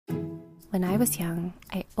When I was young,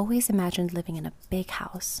 I always imagined living in a big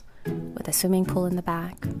house with a swimming pool in the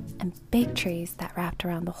back and big trees that wrapped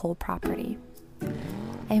around the whole property.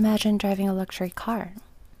 I imagined driving a luxury car,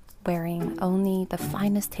 wearing only the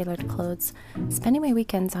finest tailored clothes, spending my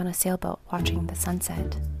weekends on a sailboat watching the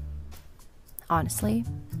sunset. Honestly,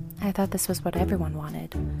 I thought this was what everyone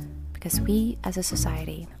wanted, because we as a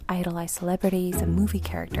society idolize celebrities and movie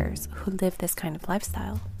characters who live this kind of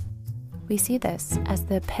lifestyle. We see this as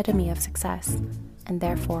the epitome of success, and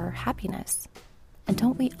therefore happiness. And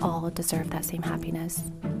don't we all deserve that same happiness?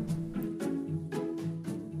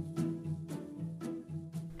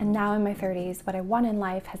 And now in my 30s, what I want in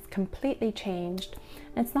life has completely changed.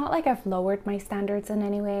 And it's not like I've lowered my standards in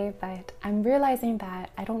any way, but I'm realizing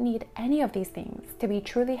that I don't need any of these things to be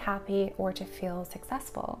truly happy or to feel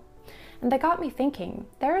successful. And that got me thinking,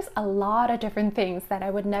 there's a lot of different things that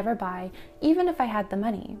I would never buy, even if I had the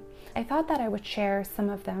money. I thought that I would share some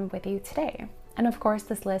of them with you today. And of course,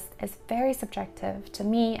 this list is very subjective to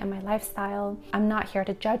me and my lifestyle. I'm not here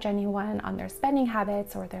to judge anyone on their spending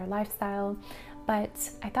habits or their lifestyle, but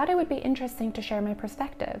I thought it would be interesting to share my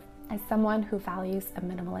perspective as someone who values a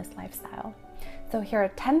minimalist lifestyle. So here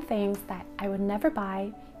are 10 things that I would never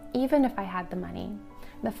buy, even if I had the money.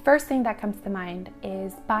 The first thing that comes to mind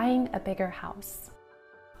is buying a bigger house.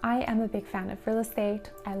 I am a big fan of real estate.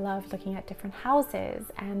 I love looking at different houses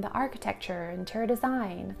and the architecture, interior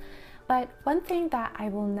design. But one thing that I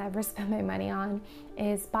will never spend my money on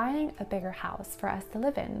is buying a bigger house for us to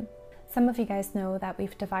live in. Some of you guys know that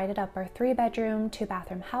we've divided up our 3-bedroom,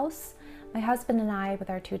 2-bathroom house. My husband and I, with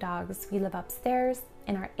our 2 dogs, we live upstairs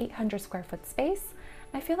in our 800 square foot space.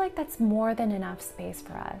 I feel like that's more than enough space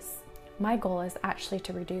for us. My goal is actually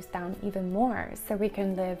to reduce down even more so we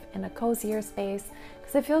can live in a cozier space,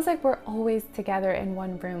 because it feels like we're always together in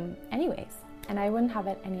one room anyways, and I wouldn't have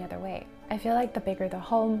it any other way. I feel like the bigger the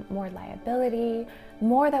home, more liability,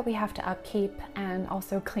 more that we have to upkeep and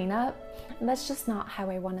also clean up. And that's just not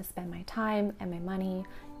how I want to spend my time and my money,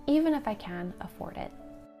 even if I can afford it.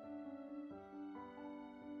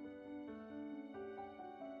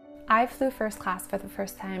 I flew first class for the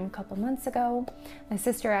first time a couple months ago. My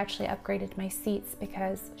sister actually upgraded my seats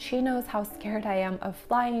because she knows how scared I am of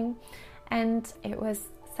flying, and it was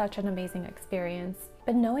such an amazing experience.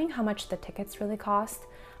 But knowing how much the tickets really cost,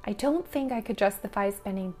 I don't think I could justify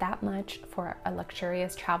spending that much for a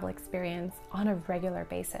luxurious travel experience on a regular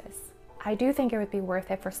basis. I do think it would be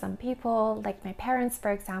worth it for some people, like my parents,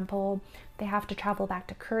 for example. They have to travel back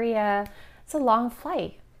to Korea. It's a long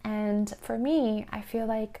flight. And for me, I feel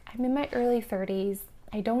like I'm in my early 30s.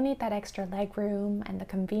 I don't need that extra leg room and the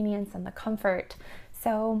convenience and the comfort.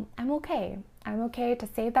 So I'm okay. I'm okay to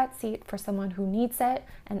save that seat for someone who needs it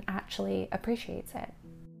and actually appreciates it.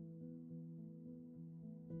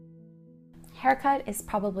 Haircut is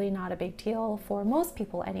probably not a big deal for most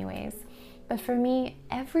people anyways. But for me,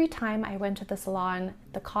 every time I went to the salon,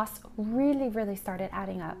 the costs really started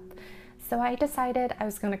adding up. So I decided I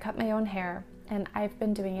was going to cut my own hair, and I've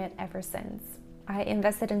been doing it ever since. I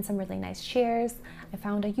invested in some really nice shears. I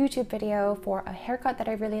found a YouTube video for a haircut that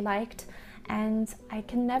I really liked, and I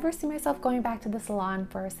can never see myself going back to the salon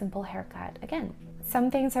for a simple haircut again.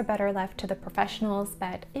 Some things are better left to the professionals,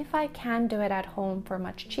 but if I can do it at home for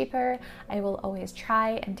much cheaper, I will always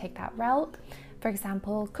try and take that route. For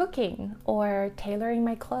example, cooking or tailoring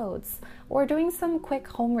my clothes or doing some quick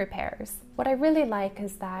home repairs. What I really like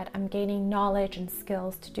is that I'm gaining knowledge and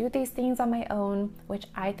skills to do these things on my own, which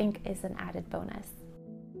I think is an added bonus.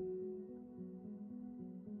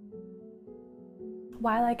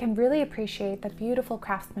 While I can really appreciate the beautiful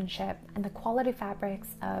craftsmanship and the quality fabrics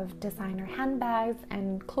of designer handbags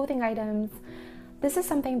and clothing items, this is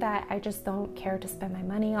something that I just don't care to spend my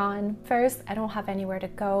money on. First, I don't have anywhere to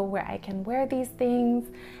go where I can wear these things.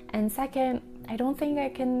 And second, I don't think I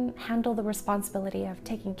can handle the responsibility of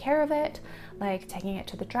taking care of it, like taking it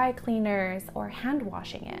to the dry cleaners or hand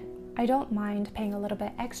washing it. I don't mind paying a little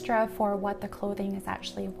bit extra for what the clothing is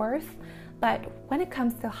actually worth, but when it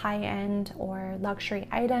comes to high-end or luxury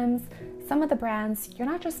items, some of the brands, you're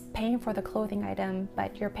not just paying for the clothing item,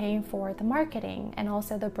 but you're paying for the marketing and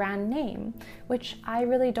also the brand name, which I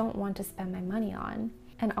really don't want to spend my money on.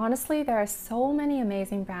 And honestly, there are so many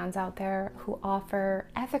amazing brands out there who offer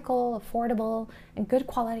ethical, affordable, and good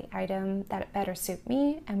quality items that better suit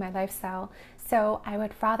me and my lifestyle, so I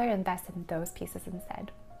would rather invest in those pieces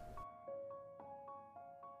instead.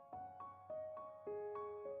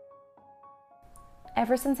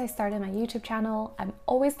 Ever since I started my YouTube channel, I'm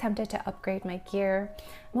always tempted to upgrade my gear.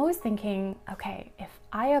 I'm always thinking, okay, if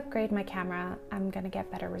I upgrade my camera, I'm gonna get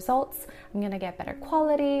better results, I'm gonna get better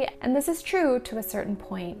quality. And this is true to a certain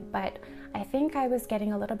point, but I think I was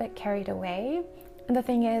getting a little bit carried away. And the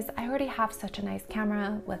thing is, I already have such a nice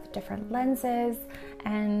camera with different lenses,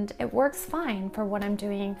 and it works fine for what I'm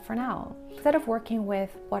doing for now. Instead of working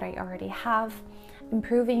with what I already have,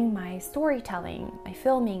 improving my storytelling, my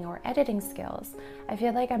filming or editing skills, I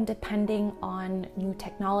feel like I'm depending on new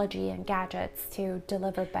technology and gadgets to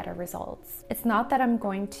deliver better results. It's not that I'm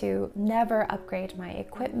going to never upgrade my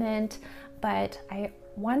equipment, but I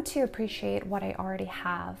want to appreciate what I already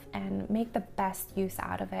have and make the best use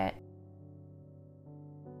out of it.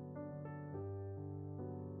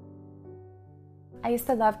 I used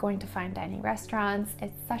to love going to fine dining restaurants.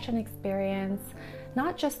 It's such an experience,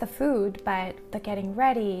 not just the food, but the getting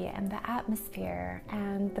ready and the atmosphere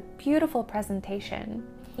and the beautiful presentation.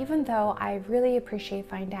 Even though I really appreciate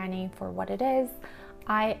fine dining for what it is,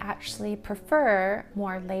 I actually prefer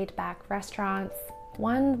more laid-back restaurants.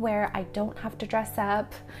 One where I don't have to dress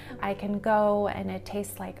up. I can go and it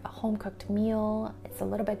tastes like a home-cooked meal. It's a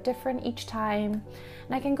little bit different each time.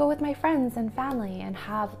 And I can go with my friends and family and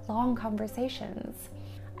have long conversations.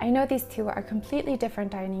 I know these two are completely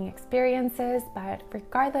different dining experiences, but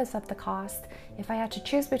regardless of the cost, if I had to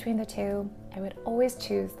choose between the two, I would always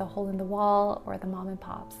choose the hole in the wall or the mom and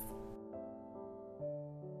pops.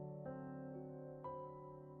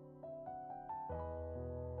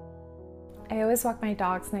 I always walk my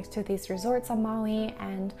dogs next to these resorts on Maui,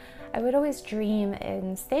 and I would always dream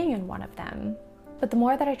in staying in one of them. But the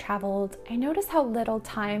more that I traveled, I noticed how little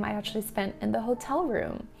time I actually spent in the hotel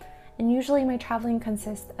room. And usually my traveling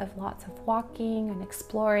consists of lots of walking and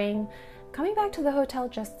exploring, coming back to the hotel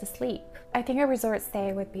just to sleep. I think a resort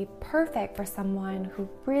stay would be perfect for someone who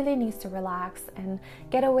really needs to relax and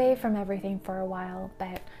get away from everything for a while,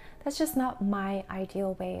 but that's just not my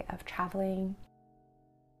ideal way of traveling.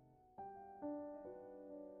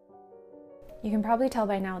 You can probably tell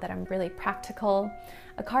by now that I'm really practical.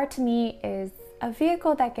 A car to me is a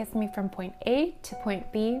vehicle that gets me from point A to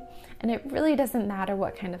point B, and it really doesn't matter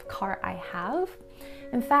what kind of car I have.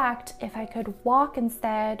 In fact, if I could walk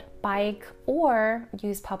instead, bike, or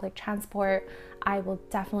use public transport, I will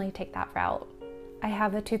definitely take that route. I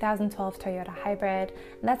have the 2012 Toyota Hybrid,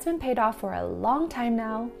 and that's been paid off for a long time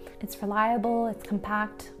now. It's reliable, it's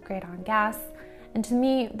compact, great on gas, and to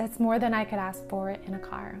me, that's more than I could ask for in a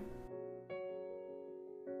car.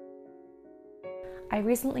 I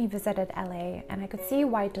recently visited LA and I could see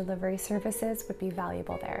why delivery services would be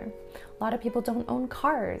valuable there. A lot of people don't own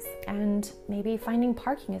cars and maybe finding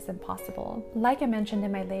parking is impossible. Like I mentioned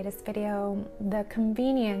in my latest video, the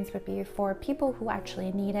convenience would be for people who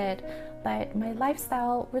actually need it, but my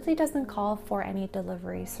lifestyle really doesn't call for any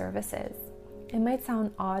delivery services. It might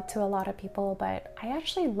sound odd to a lot of people, but I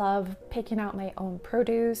actually love picking out my own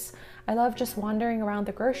produce. I love just wandering around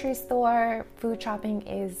the grocery store. Food shopping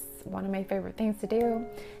is one of my favorite things to do.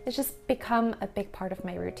 It's just become a big part of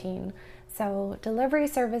my routine. So delivery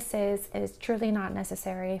services is truly not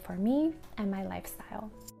necessary for me and my lifestyle.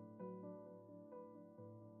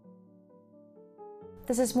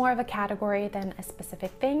 This is more of a category than a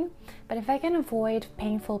specific thing, but if I can avoid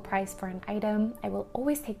paying full price for an item, I will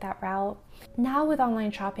always take that route. Now with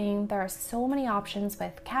online shopping, there are so many options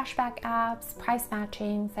with cashback apps, price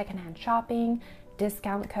matching, secondhand shopping,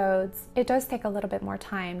 discount codes. It does take a little bit more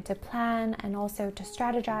time to plan and also to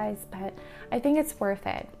strategize, but I think it's worth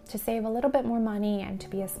it to save a little bit more money and to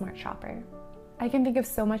be a smart shopper. I can think of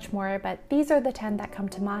so much more, but these are the 10 that come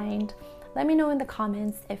to mind. Let me know in the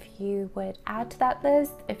comments if you would add to that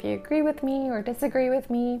list, if you agree with me or disagree with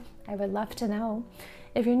me. I would love to know.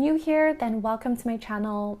 If you're new here, then welcome to my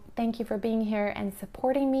channel. Thank you for being here and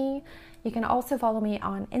supporting me. You can also follow me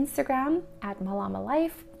on Instagram at Malama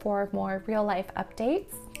Life for more real life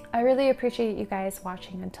updates. I really appreciate you guys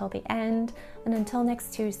watching until the end. And until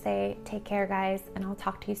next Tuesday, take care guys, and I'll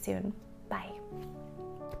talk to you soon. Bye.